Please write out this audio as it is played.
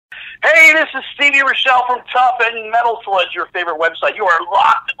this is Stevie Rochelle from Tough and Metal Sludge, your favorite website. You are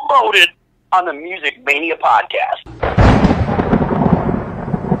locked and loaded on the Music Mania podcast.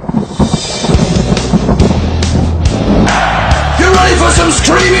 You ready for some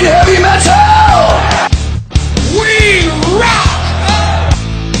screaming heavy metal? We rock!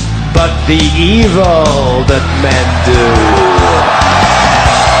 But the evil that men do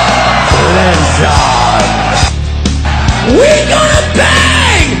lives on. We're gonna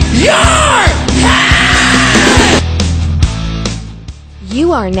bang your head!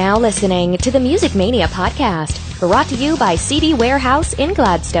 You are now listening to the Music Mania podcast, brought to you by CD Warehouse in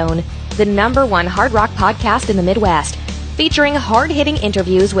Gladstone, the #1 hard rock podcast in the Midwest, featuring hard-hitting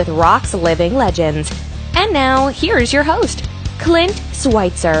interviews with rock's living legends. And now, here's your host, Clint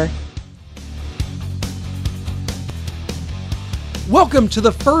Schweitzer. Welcome to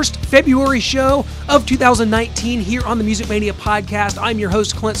the first February show of 2019 here on the Music Mania podcast. I'm your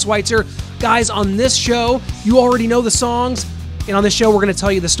host, Clint Schweitzer. Guys, on this show, you already know the songs, and on this show, we're going to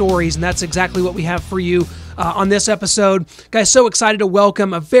tell you the stories, and that's exactly what we have for you on this episode. Guys, so excited to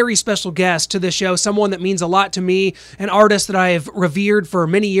welcome a very special guest to the show, someone that means a lot to me, an artist that I have revered for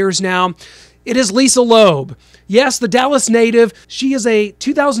many years now. It is Lisa Loeb. Yes, the Dallas native. She is a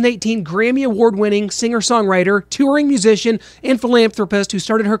 2018 Grammy Award-winning singer-songwriter, touring musician, and philanthropist who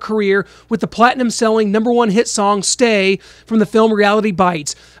started her career with the platinum-selling #1 hit song, Stay, from the film Reality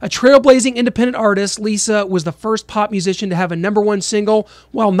Bites. A trailblazing independent artist, Lisa was the first pop musician to have a #1 single.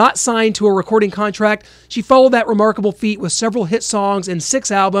 While not signed to a recording contract, she followed that remarkable feat with several hit songs and 6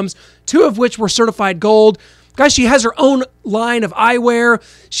 albums, 2 of which were certified gold. Guys, she has her own line of eyewear.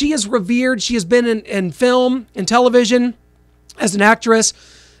 She is revered. She has been in film and television as an actress.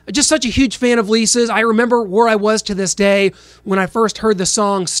 Just such a huge fan of Lisa's. I remember where I was to this day when I first heard the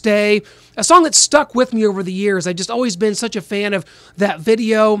song Stay, a song that stuck with me over the years. I've just always been such a fan of that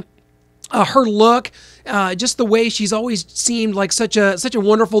video. Her look, just the way she's always seemed like such a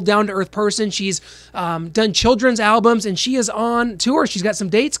wonderful, down-to-earth person. She's done children's albums, and she is on tour. She's got some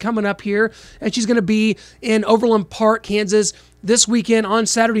dates coming up here, and she's going to be in Overland Park, Kansas this weekend on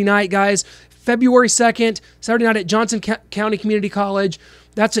Saturday night, guys. February 2nd, Saturday night at Johnson County Community College.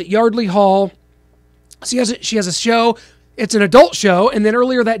 That's at Yardley Hall. She has a show. It's an adult show, and then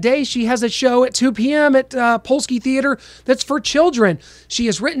earlier that day, she has a show at 2 p.m. at Polsky Theater that's for children. She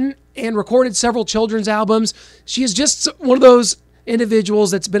has written and recorded several children's albums. She is just one of those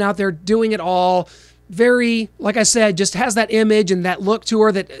individuals that's been out there doing it all. Very, like I said, just has that image and that look to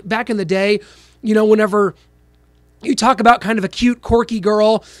her that back in the day, you know, whenever you talk about kind of a cute, quirky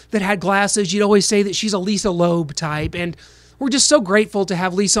girl that had glasses, you'd always say that she's a Lisa Loeb type, and we're just so grateful to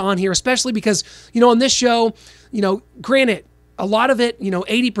have Lisa on here, especially because, you know, on this show, you know, granted, a lot of it, you know,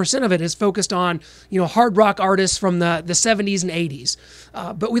 80% of it is focused on, you know, hard rock artists from the 70s and 80s.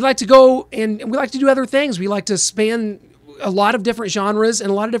 But we like to go and we like to do other things. We like to span a lot of different genres and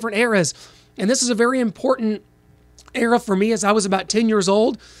a lot of different eras. And this is a very important era for me, as I was about 10 years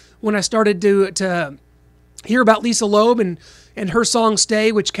old when I started to hear about Lisa Loeb and her song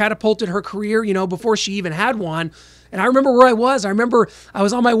Stay, which catapulted her career, you know, before she even had one. And I remember where I was. I remember I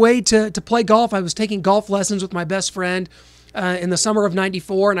was on my way to play golf. I was taking golf lessons with my best friend in the summer of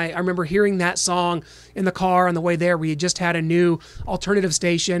 '94, and I remember hearing that song in the car on the way there. We had just had a new alternative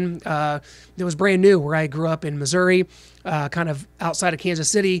station that was brand new where I grew up in Missouri, kind of outside of Kansas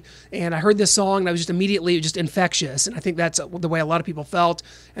City, and I heard this song, and I was just immediately just infectious, and I think that's the way a lot of people felt,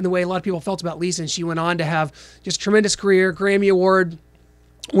 and the way a lot of people felt about Lisa, and she went on to have just a tremendous career, Grammy Award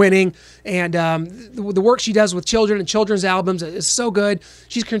winning, and the work she does with children and children's albums is so good.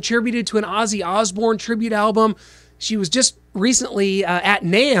 She's contributed to an Ozzy Osbourne tribute album. She was just recently at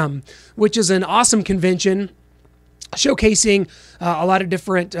NAMM, which is an awesome convention showcasing a lot of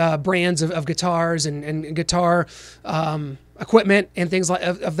different brands of guitars and guitar equipment and things like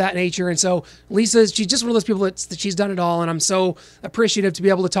of that nature. And so she's just one of those people that she's done it all, and I'm so appreciative to be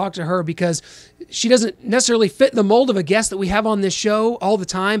able to talk to her because she doesn't necessarily fit the mold of a guest that we have on this show all the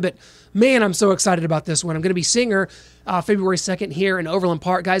time, but man, I'm so excited about this one. I'm going to be seeing her February 2nd here in Overland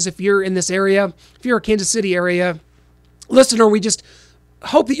Park. Guys, if you're in this area, if you're a Kansas City area listener, we just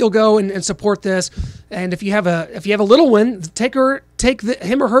hope that you'll go and support this. And if you have a little one, take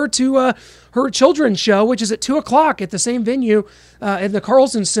him or her to her children's show, which is at 2:00 at the same venue at the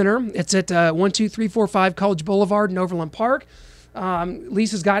Carlson Center. It's at 12345 College Boulevard in Overland Park.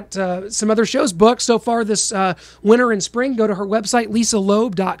 Lisa's got some other shows booked so far this winter and spring. Go to her website,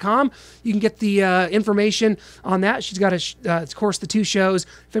 lisaloeb.com. You can get the information on that. She's got, of course, the 2 shows,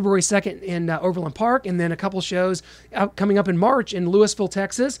 February 2nd in Overland Park, and then a couple shows coming up in March in Louisville,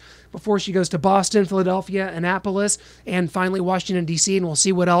 Texas, before she goes to Boston, Philadelphia, Annapolis, and finally Washington, D.C., and we'll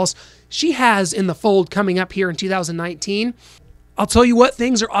see what else she has in the fold coming up here in 2019. I'll tell you what,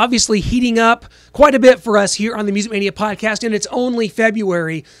 things are obviously heating up quite a bit for us here on the Music Mania podcast, and it's only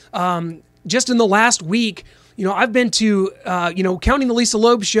February. Just in the last week, I've been to, counting the Lisa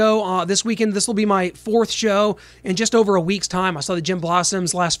Loeb show this weekend. This will be my 4th show in just over a week's time. I saw the Jim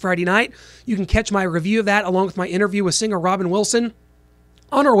Blossoms last Friday night. You can catch my review of that along with my interview with singer Robin Wilson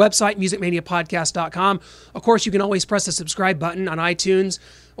on our website, musicmaniapodcast.com. Of course, you can always press the subscribe button on iTunes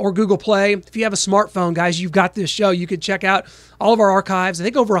or Google Play. If you have a smartphone, guys, you've got this show. You could check out all of our archives. I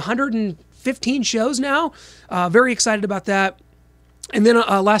think over 115 shows now. Very excited about that. And then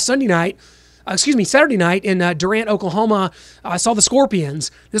Saturday night in Durant, Oklahoma, I saw the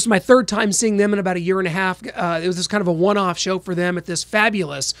Scorpions. This is my 3rd time seeing them in about a year and a half. It was this kind of a one-off show for them at this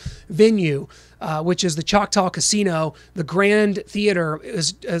fabulous venue, which is the Choctaw Casino. The Grand Theater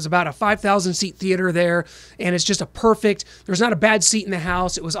is about a 5,000-seat theater there, and it's just a perfect, there's not a bad seat in the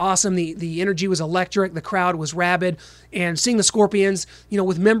house. It was awesome. The energy was electric. The crowd was rabid. And seeing the Scorpions,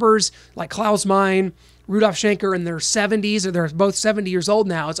 with members like Klaus Meine, Rudolf Schenker in their 70s, or they're both 70 years old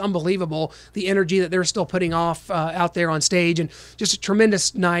now. It's unbelievable, the energy that they're still putting off out there on stage, and just a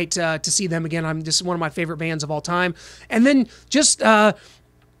tremendous night to see them again. I'm just one of my favorite bands of all time. And then just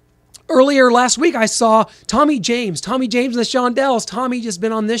earlier last week, I saw Tommy James and the Shondells. Tommy just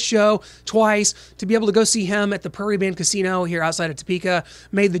been on this show twice. To be able to go see him at the Prairie Band Casino here outside of Topeka,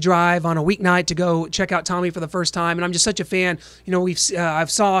 made the drive on a weeknight to go check out Tommy for the first time, and I'm just such a fan.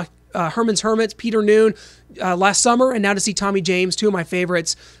 I've saw Herman's Hermits, Peter Noon last summer, and now to see Tommy James, 2 of my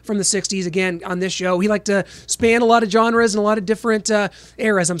favorites from the 60s, again on this show. He liked to span a lot of genres and a lot of different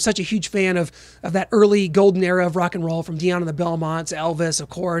eras. I'm such a huge fan of that early golden era of rock and roll, from Dion and the Belmonts, Elvis, of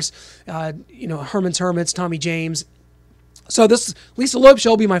course, Herman's Hermits, Tommy James. So this Lisa Loeb show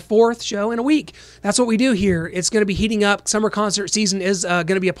will be my 4th show in a week. That's what we do here. It's going to be heating up. Summer concert season is going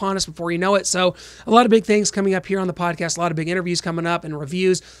to be upon us before you know it. So a lot of big things coming up here on the podcast. A lot of big interviews coming up and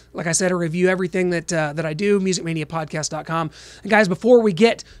reviews. Like I said, I review everything that I do, musicmaniapodcast.com. And guys, before we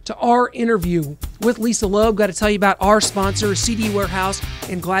get to our interview with Lisa Loeb, got to tell you about our sponsor, CD Warehouse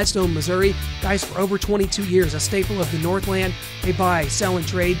in Gladstone, Missouri. Guys, for over 22 years, a staple of the Northland. They buy, sell, and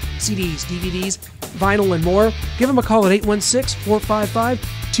trade CDs, DVDs, vinyl, and more. Give them a call at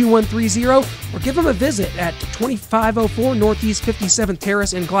 816-455-2130 or give them a visit at 2504 Northeast 57th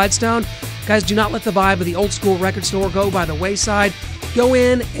Terrace in Gladstone. Guys, do not let the vibe of the old school record store go by the wayside. Go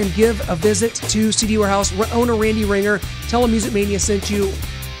in and give a visit to CD Warehouse owner Randy Ringer. Tell him Music Mania sent you,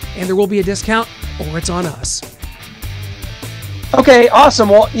 and there will be a discount, or it's on us. Okay, awesome.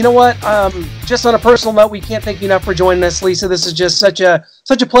 Well, you know what? Just on a personal note, we can't thank you enough for joining us, Lisa. This is just such a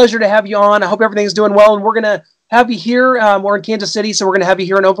pleasure to have you on. I hope everything's doing well, and we're gonna have you here. We're in Kansas City, so we're gonna have you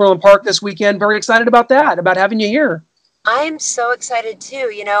here in Overland Park this weekend. Very excited about that, about having you here. I'm so excited too.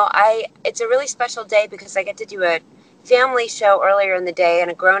 It's a really special day because I get to do a family show earlier in the day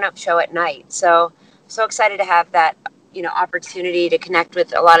and a grown-up show at night. So excited to have that, opportunity to connect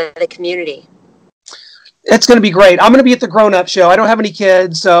with a lot of the community. It's going to be great. I'm going to be at the grown-up show. I don't have any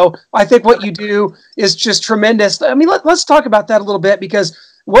kids, so I think what you do is just tremendous. I mean, let's talk about that a little bit, because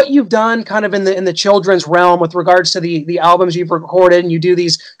what you've done kind of in the children's realm with regards to the albums you've recorded, and you do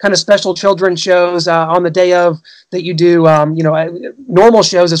these kind of special children's shows on the day of that you do, normal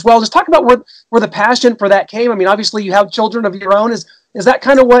shows as well. Just talk about where the passion for that came. I mean, obviously you have children of your own. Is that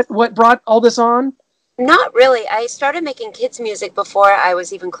kind of what brought all this on? Not really. I started making kids music before I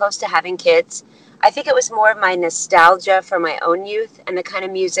was even close to having kids. I think it was more of my nostalgia for my own youth and the kind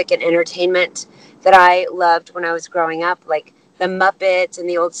of music and entertainment that I loved when I was growing up, like the Muppets and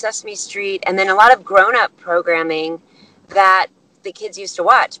the old Sesame Street, and then a lot of grown-up programming that the kids used to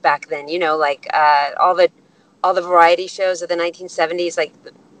watch back then, like all the variety shows of the 1970s, like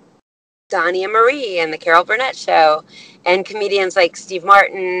Donnie and Marie and the Carol Burnett Show, and comedians like Steve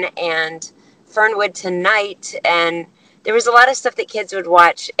Martin and Fernwood Tonight, and there was a lot of stuff that kids would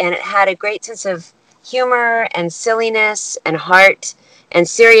watch, and it had a great sense of humor and silliness and heart and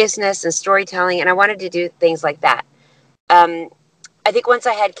seriousness and storytelling, and I wanted to do things like that. I think once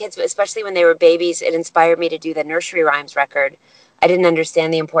I had kids, especially when they were babies, it inspired me to do the nursery rhymes record. I didn't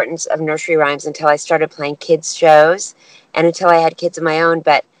understand the importance of nursery rhymes until I started playing kids shows and until I had kids of my own,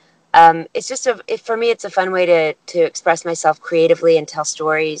 but it's just for me, it's a fun way to express myself creatively and tell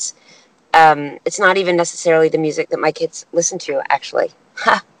stories it's not even necessarily the music that my kids listen to, actually.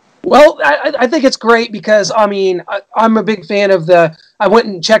 Well, I think it's great because, I mean, I'm a big fan of I went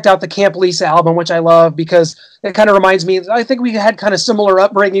and checked out the Camp Lisa album, which I love because it kind of reminds me, I think we had kind of similar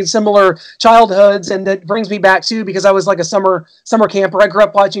upbringing, similar childhoods, and that brings me back too, because I was like a summer camper. I grew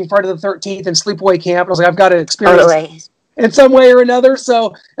up watching Friday the 13th and Sleepaway Camp, and I was like, I've got to experience Totally. in some way or another.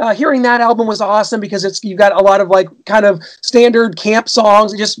 So hearing that album was awesome because you've got a lot of like kind of standard camp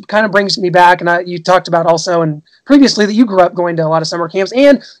songs. It just kind of brings me back. And you talked about also and previously that you grew up going to a lot of summer camps,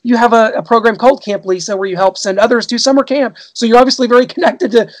 and you have a program called Camp Lisa where you help send others to summer camp. So you're obviously very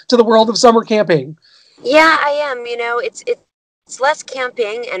connected to the world of summer camping. Yeah, I am. It's less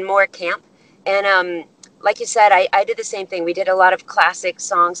camping and more camp. And like you said, I did the same thing. We did a lot of classic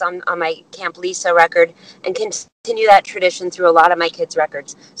songs on my Camp Lisa record and continue that tradition through a lot of my kids'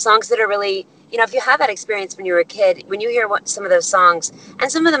 records. Songs that are really, if you have that experience when you were a kid, when you hear some of those songs,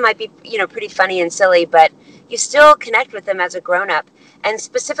 and some of them might be, pretty funny and silly, but you still connect with them as a grown-up. And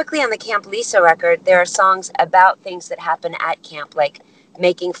specifically on the Camp Lisa record, there are songs about things that happen at camp, like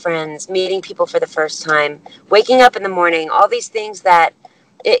making friends, meeting people for the first time, waking up in the morning, all these things that,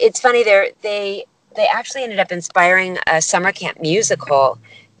 it's funny, they actually ended up inspiring a summer camp musical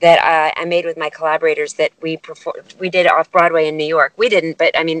that I made with my collaborators that we did off-Broadway in New York. We didn't,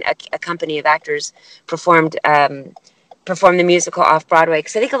 but I mean, a company of actors performed the musical off-Broadway,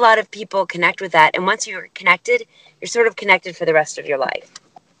 because I think a lot of people connect with that. And once you're connected, you're sort of connected for the rest of your life.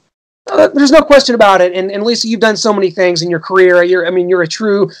 There's no question about it. And Lisa, you've done so many things in your career. You're a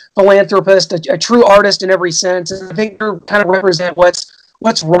true philanthropist, a true artist in every sense. And I think you kind of represent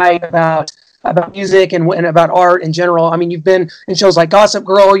what's right about music and about art in general. I mean, you've been in shows like Gossip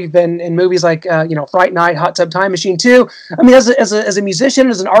Girl. You've been in movies like Fright Night, Hot Tub Time Machine 2. I mean, as a musician,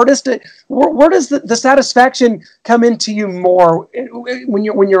 as an artist, where does the satisfaction come into you more when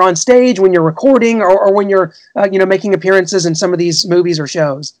you're on stage, when you're recording, or when you're making appearances in some of these movies or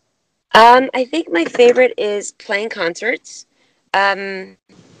shows? I think my favorite is playing concerts.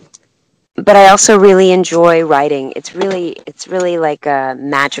 But I also really enjoy writing. It's really like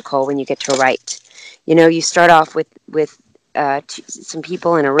magical when you get to write. You start off with some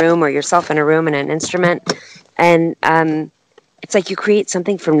people in a room or yourself in a room and an instrument, and it's like you create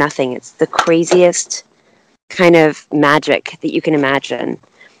something from nothing. It's the craziest kind of magic that you can imagine.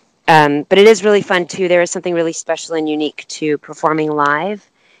 But it is really fun too. There is something really special and unique to performing live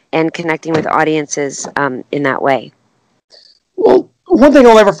and connecting with audiences in that way. Well, one thing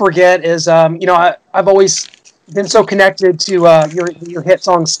I'll never forget is, I've always been so connected to your hit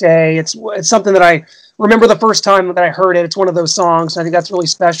song "Stay." It's something that I remember the first time that I heard it. It's one of those songs. I think that's really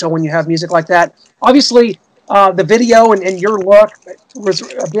special when you have music like that. Obviously, the video and your look was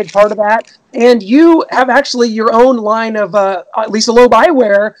a big part of that. And you have actually your own line of Lisa Loeb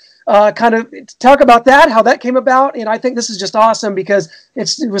eyewear. Kind of talk about that, how that came about. And I think this is just awesome because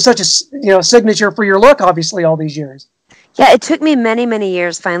it was such a signature for your look, obviously, all these years. Yeah, it took me many, many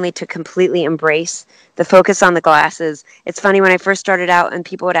years finally to completely embrace the focus on the glasses. It's funny, when I first started out and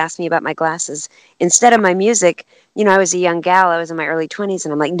people would ask me about my glasses, instead of my music, I was a young gal, I was in my early 20s,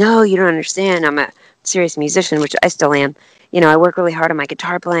 and I'm like, no, you don't understand. I'm a serious musician, which I still am. I work really hard on my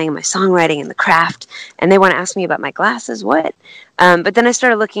guitar playing and my songwriting and the craft, and they want to ask me about my glasses, what? But then I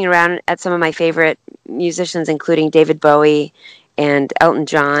started looking around at some of my favorite musicians, including David Bowie and Elton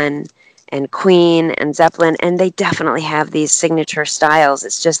John and Queen and Zeppelin, and they definitely have these signature styles.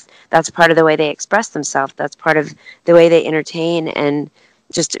 It's just, that's part of the way they express themselves. That's part of the way they entertain, and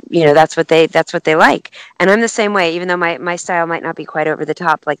just, that's what they like. And I'm the same way, even though my style might not be quite over the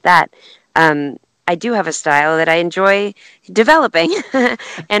top like that. I do have a style that I enjoy developing,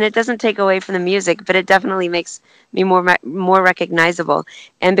 and it doesn't take away from the music, but it definitely makes me more recognizable.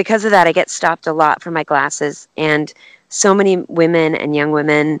 And because of that, I get stopped a lot for my glasses, and so many women and young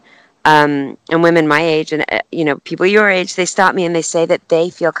women, and women my age and people your age, they stop me and they say that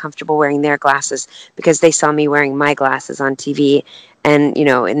they feel comfortable wearing their glasses because they saw me wearing my glasses on TV and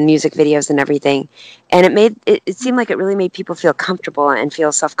in music videos and everything, and it seemed like it really made people feel comfortable and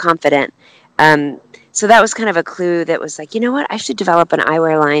feel self-confident. So that was kind of a clue that was like, what, I should develop an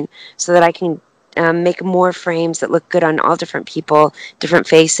eyewear line so that I can make more frames that look good on all different people, different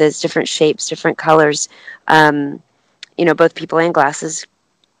faces, different shapes, different colors, both people and glasses,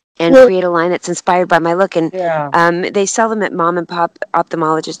 and create a line that's inspired by my look. And they sell them at mom and pop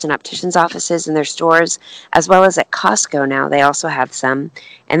ophthalmologist and opticians offices in their stores, as well as at Costco now. They also have some,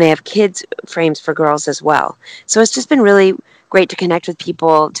 and they have kids frames for girls as well. So it's just been really great to connect with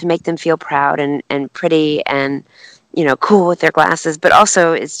people, to make them feel proud and pretty and cool with their glasses. But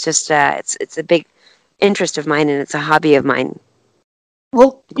also, it's just it's a big interest of mine, and it's a hobby of mine.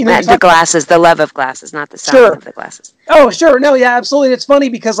 Well, you know, The glasses, the love of glasses, not the sound sure. of the glasses. Oh, sure. No, yeah, absolutely. It's funny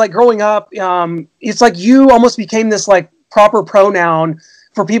because like growing up, it's like you almost became this like proper pronoun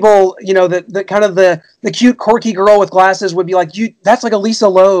for people, you know, that kind of the cute, quirky girl with glasses would be like, that's like a Lisa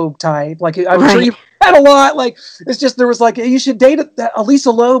Loeb type. Like, I'm sure you've had a lot. Like, it's just, there was like, you should date a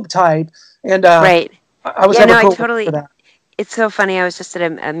Lisa Loeb type. And Right. I was Yeah, never no, I cool totally. for that. It's so funny. I was just at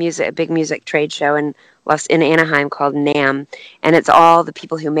a big music trade show in Anaheim called NAMM, and it's all the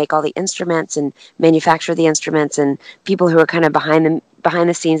people who make all the instruments and manufacture the instruments, and people who are kind of behind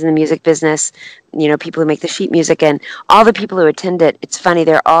the scenes in the music business. You know, people who make the sheet music, and all the people who attend it. It's funny.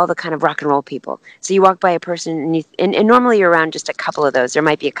 They're all the kind of rock and roll people. So you walk by a person, and normally you're around just a couple of those. There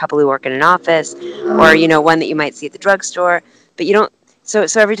might be a couple who work in an office, or you know, one that you might see at the drugstore, but you don't. So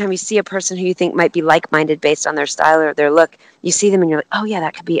every time you see a person who you think might be like-minded based on their style or their look, you see them and you're like, oh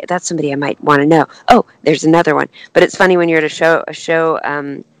yeah, that's somebody I might want to know. Oh, there's another one. But it's funny when you're at a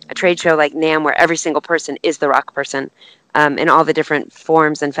trade show like NAMM, where every single person is the rock person, in all the different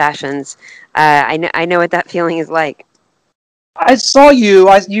forms and fashions. I know what that feeling is like. I saw you.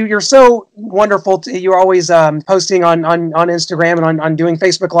 You're so wonderful. You're always posting on Instagram and on doing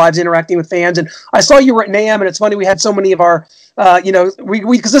Facebook Lives, interacting with fans. And I saw you were at NAMM, and it's funny we had so many of our, you know, we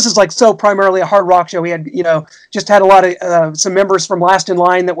because this is like so primarily a hard rock show. We had, you know, just had a lot of some members from Last in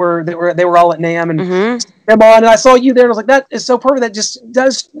Line they were all at NAMM and them on. And I saw you there, and I was like, that is so perfect. That just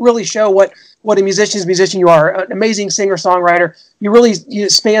does really show what a musician you are. An amazing singer songwriter. You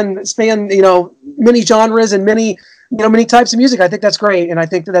span you know, many genres and many types of music. I think that's great, and I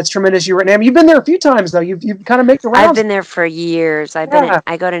think that's tremendous. You were at NAMM. You've been there a few times, though. You've kind of made the rounds. I've been there for years. I go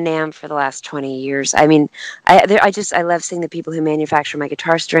to NAMM for the last 20 years. I mean, I love seeing the people who manufacture my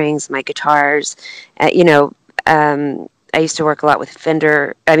guitar strings, my guitars. You know, I used to work a lot with with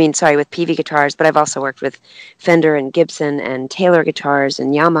PV guitars, but I've also worked with Fender and Gibson and Taylor guitars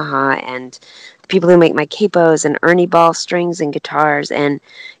and Yamaha and people who make my capos and Ernie Ball strings and guitars and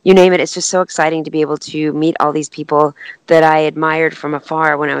you name it. It's just so exciting to be able to meet all these people that I admired from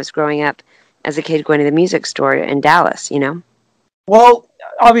afar when I was growing up as a kid going to the music store in Dallas, you know? Well,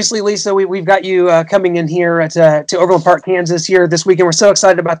 obviously, Lisa, we've got you coming in here to Overland Park, Kansas here this weekend. We're so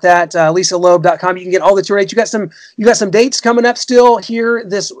excited about that. LisaLoeb.com. You can get all the tour dates. You got some dates coming up still here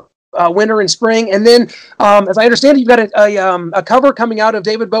this winter and spring, and then as I understand it, you've got a cover coming out of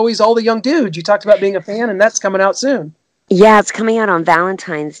David Bowie's "All the Young Dudes." You talked about being a fan, and that's coming out soon. Yeah, it's coming out on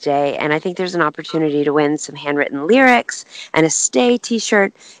Valentine's Day, and I think there's an opportunity to win some handwritten lyrics and a Stay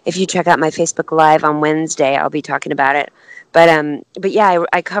t-shirt. If you check out my Facebook Live on Wednesday, I'll be talking about it. But yeah,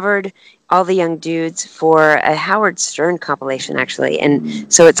 I covered All the Young Dudes for a Howard Stern compilation, actually.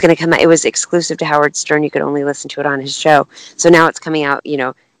 And so it's going to come out. It was exclusive to Howard Stern. You could only listen to it on his show. So now it's coming out, you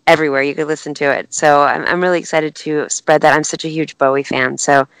know, everywhere. You could listen to it. So I'm really excited to spread that. I'm such a huge Bowie fan.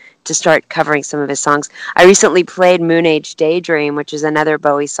 So to start covering some of his songs. I recently played Moon Age Daydream, which is another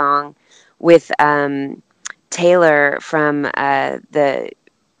Bowie song with Taylor from the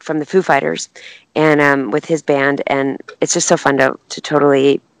Foo Fighters and with his band, and it's just so fun to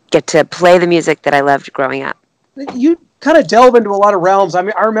totally get to play the music that I loved growing up. You kind of delve into a lot of realms. I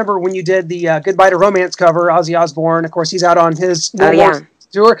mean, I remember when you did the Goodbye to Romance cover, Ozzy Osbourne. Of course, he's out on his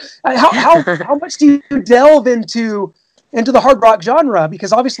tour. How much do you delve into the hard rock genre?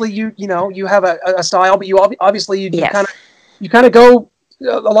 Because obviously you have a style, but you kind of go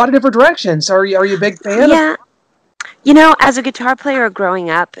a lot of different directions. Are you a big fan? Yeah. You know, as a guitar player growing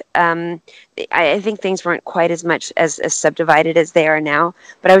up, I think things weren't quite as much as subdivided as they are now.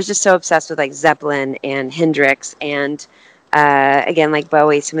 But I was just so obsessed with like Zeppelin and Hendrix and again, like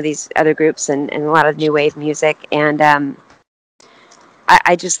Bowie, some of these other groups and a lot of new wave music. And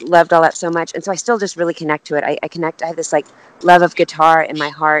I just loved all that so much. And so I still just really connect to it. I have this like love of guitar in my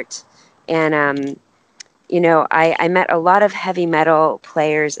heart. And, you know, I met a lot of heavy metal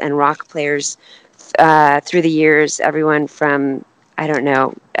players and rock players through the years, everyone from, I don't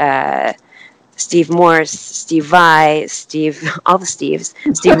know, Steve Morse, Steve Vai, all the Steves,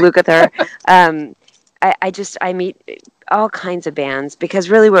 Steve Lukather. I meet all kinds of bands because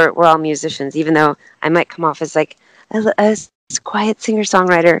really we're all musicians, even though I might come off as like a quiet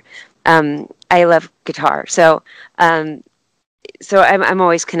singer-songwriter. I love guitar. So I'm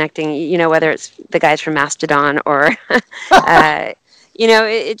always connecting, you know, whether it's the guys from Mastodon or, you know,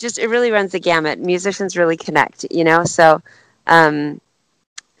 it really runs the gamut. Musicians really connect, you know. So I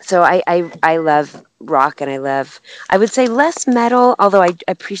love rock, and I would say less metal, although I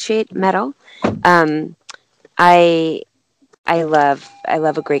appreciate metal. I love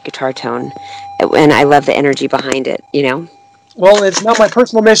a great guitar tone, and I love the energy behind it, you know. Well, it's now my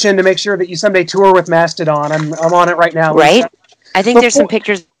personal mission to make sure that you someday tour with Mastodon. I'm on it right now, Lisa. Right? I think there's some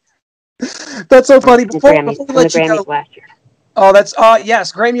pictures. That's so funny. Before we the let you Grammys go, last year. oh, that's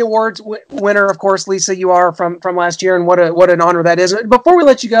yes, Grammy Awards winner, of course, Lisa. You are from last year, and what an honor that is. Before we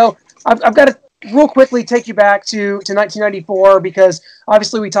let you go, I've got to real quickly take you back to 1994 because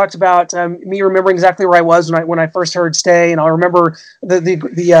obviously we talked about me remembering exactly where I was when I first heard "Stay," and I remember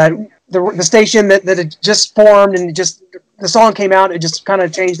the station that had just formed, and just the song came out. It just kind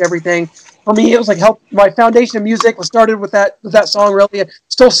of changed everything. For me, it was like my foundation of music was started with that song. Really, I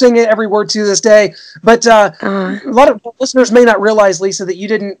still sing it every word to this day. But a lot of listeners may not realize, Lisa, that you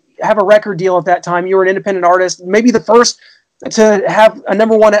didn't have a record deal at that time. You were an independent artist, maybe the first to have a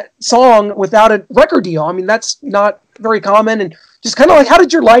 #1 song without a record deal. I mean, that's not very common. And just kind of like, how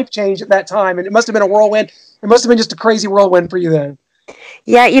did your life change at that time? And it must have been a whirlwind. It must have been just a crazy whirlwind for you then.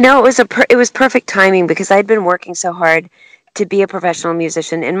 Yeah, it was perfect timing because I'd been working so hard to be a professional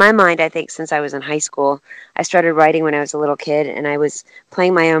musician. In my mind, I think since I was in high school, I started writing when I was a little kid, and I was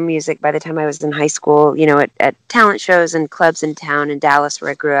playing my own music by the time I was in high school, at talent shows and clubs in town in Dallas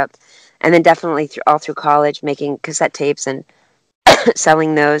where I grew up, and then definitely all through college, making cassette tapes and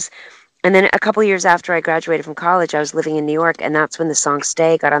selling those. And then a couple years after I graduated from college, I was living in New York, and that's when the song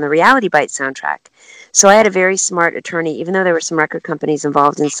 "Stay" got on the Reality Bites soundtrack. So I had a very smart attorney. Even though there were some record companies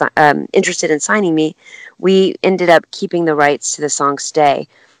involved in interested in signing me, we ended up keeping the rights to the song "Stay."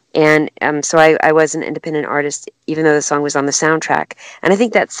 And so I was an independent artist, even though the song was on the soundtrack. And I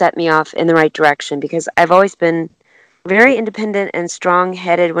think that set me off in the right direction because I've always been very independent and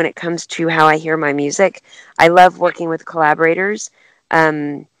strong-headed when it comes to how I hear my music. I love working with collaborators.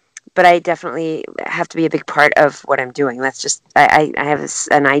 But I definitely have to be a big part of what I'm doing. That's just I have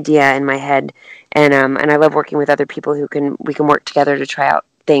an idea in my head, and I love working with other people we can work together to try out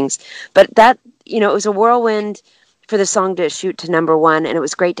things. But that it was a whirlwind for the song to shoot to #1, and it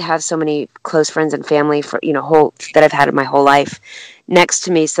was great to have so many close friends and family that I've had in my whole life next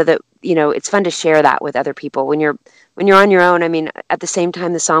to me, so that it's fun to share that with other people when you're on your own. I mean, at the same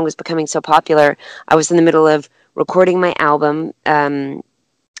time the song was becoming so popular, I was in the middle of recording my album.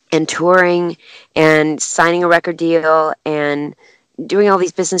 And touring and signing a record deal and doing all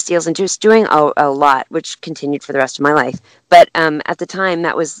these business deals and just doing a lot, which continued for the rest of my life. But at the time,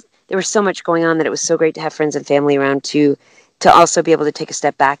 there was so much going on that it was so great to have friends and family around to also be able to take a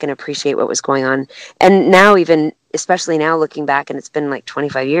step back and appreciate what was going on. And now, even especially now looking back, and it's been like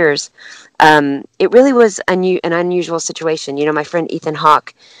 25 years, it really was an unusual situation. My friend Ethan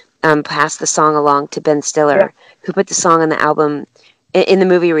Hawke passed the song along to Ben Stiller, who put the song on the album, in the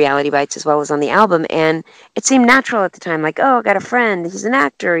movie Reality Bites, as well as on the album. And it seemed natural at the time, like, oh, I got a friend, he's an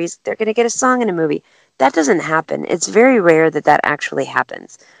actor, they're going to get a song in a movie. That doesn't happen. It's very rare that actually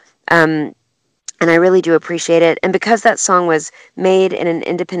happens. And I really do appreciate it. And because that song was made in an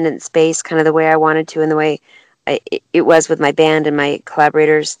independent space, kind of the way I wanted to, and the way it was with my band and my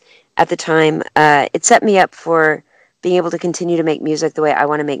collaborators at the time, it set me up for being able to continue to make music the way I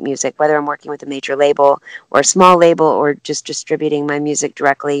want to make music, whether I'm working with a major label or a small label or just distributing my music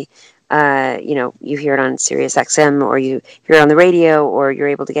directly. You hear it on Sirius XM, or you hear it on the radio, or you're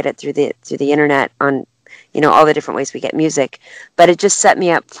able to get it through the internet on, all the different ways we get music. But it just set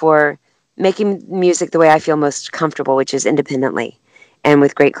me up for making music the way I feel most comfortable, which is independently and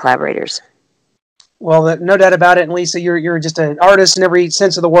with great collaborators. Well, no doubt about it. And Lisa, you're just an artist in every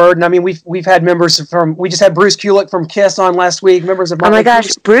sense of the word. And I mean, we've had members we just had Bruce Kulick from KISS on last week. Members of oh my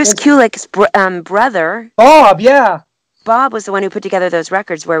gosh, Bruce Kulick's brother, Bob. Yeah, Bob was the one who put together those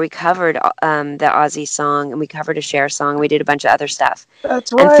records where we covered the Ozzy song, and we covered a Cher song. We did a bunch of other stuff.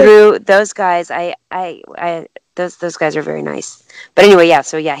 That's right. And through those guys, those guys are very nice. But anyway,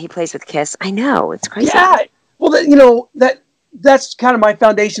 so he plays with KISS. I know, it's crazy. Yeah. Well, that's kind of my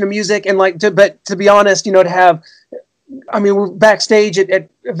foundation of music, and but to be honest, to have, I mean, we're backstage at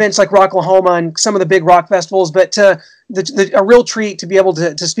events like Rocklahoma and some of the big rock festivals, but a real treat to be able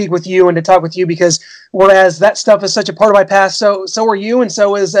to speak with you and to talk with you, because whereas that stuff is such a part of my past, so are you, and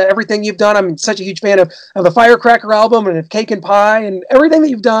so is everything you've done. I'm such a huge fan of the Firecracker album and of Cake and Pie and everything that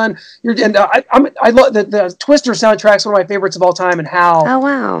you've done. I love the Twister soundtrack's one of my favorites of all time, and how. Oh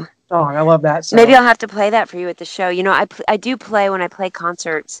wow. Oh, I love that. So. Maybe I'll have to play that for you at the show. I do play when I play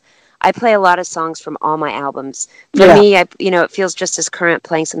concerts. I play a lot of songs from all my albums. For me, it feels just as current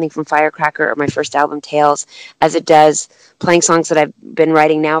playing something from Firecracker or my first album, Tales, as it does playing songs that I've been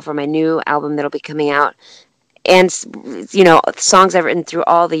writing now for my new album that'll be coming out. And, songs I've written through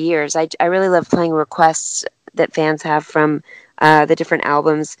all the years. I really love playing requests that fans have from the different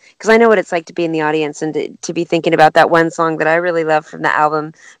albums, because I know what it's like to be in the audience and to be thinking about that one song that I really love from the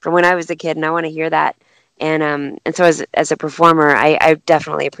album from when I was a kid, and I want to hear that. And so as a performer, I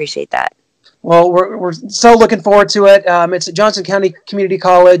definitely appreciate that. Well, we're so looking forward to it. It's at Johnson County Community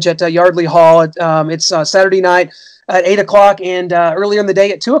College at Yardley Hall. It's Saturday night at 8 o'clock and earlier in the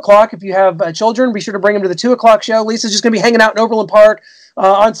day at 2 o'clock. If you have children, be sure to bring them to the 2 o'clock show. Lisa's just going to be hanging out in Overland Park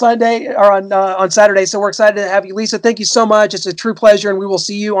on Sunday or on Saturday. So we're excited to have you, Lisa. Thank you so much. It's a true pleasure, and we will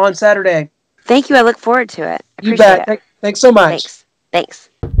see you on Saturday. Thank you. I look forward to it. You bet. Thanks so much. Thanks.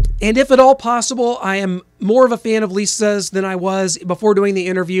 And if at all possible, I am more of a fan of Lisa's than I was before doing the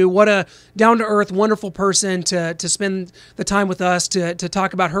interview. What a down-to-earth, wonderful person to spend the time with us to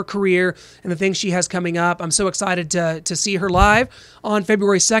talk about her career and the things she has coming up. I'm so excited to see her live on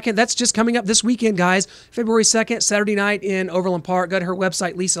February 2nd. That's just coming up this weekend, guys. February 2nd, Saturday night in Overland Park. Go to her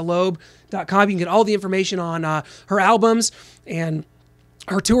website, lisaloeb.com. You can get all the information on her albums and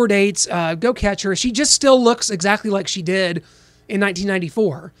her tour dates. Go catch her. She just still looks exactly like she did in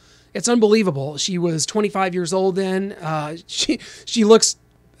 1994. It's unbelievable. She was 25 years old then. She looks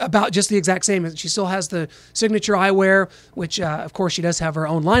about just the exact same. She still has the signature eyewear, which of course she does have her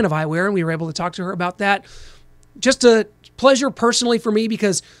own line of eyewear, and we were able to talk to her about that. Just a pleasure personally for me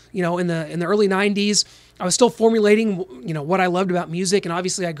because, in the early 90s, I was still formulating, what I loved about music. And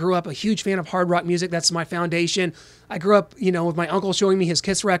obviously I grew up a huge fan of hard rock music. That's my foundation. I grew up, with my uncle showing me his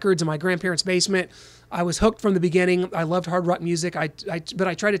Kiss records in my grandparents' basement. I was hooked from the beginning. I loved hard rock music. But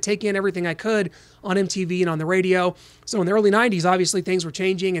I tried to take in everything I could on MTV and on the radio. So in the early 90s, obviously things were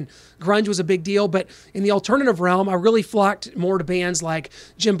changing and grunge was a big deal. But in the alternative realm, I really flocked more to bands like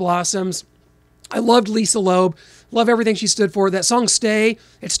Jim Blossoms. I loved Lisa Loeb. Love everything she stood for. That song, Stay,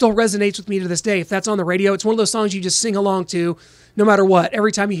 it still resonates with me to this day. If that's on the radio, it's one of those songs you just sing along to no matter what.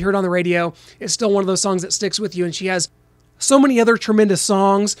 Every time you hear it on the radio, it's still one of those songs that sticks with you. And she has so many other tremendous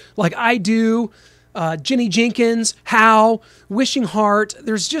songs like I Do, Jenny Jenkins, How, Wishing Heart.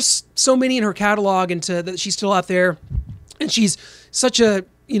 There's just so many in her catalog and that she's still out there. And she's such a,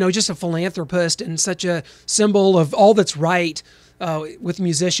 just a philanthropist and such a symbol of all that's right with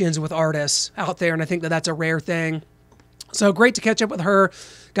musicians, with artists out there. And I think that that's a rare thing. So great to catch up with her.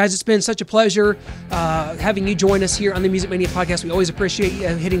 Guys, it's been such a pleasure having you join us here on the Music Mania podcast. We always appreciate you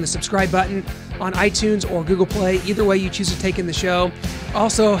hitting the subscribe button on iTunes or Google Play. Either way you choose to take in the show.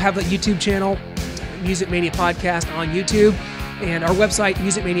 Also have a YouTube channel, Music Mania Podcast on YouTube, and our website,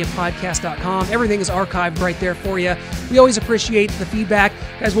 musicmaniapodcast.com. Everything is archived right there for you. We always appreciate the feedback.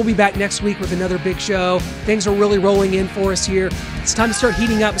 Guys, we'll be back next week with another big show. Things are really rolling in for us here. It's time to start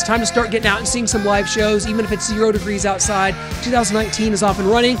heating up. It's time to start getting out and seeing some live shows, even if it's 0 degrees outside. 2019 is off and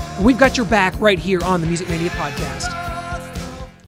running, and we've got your back right here on the Music Mania Podcast.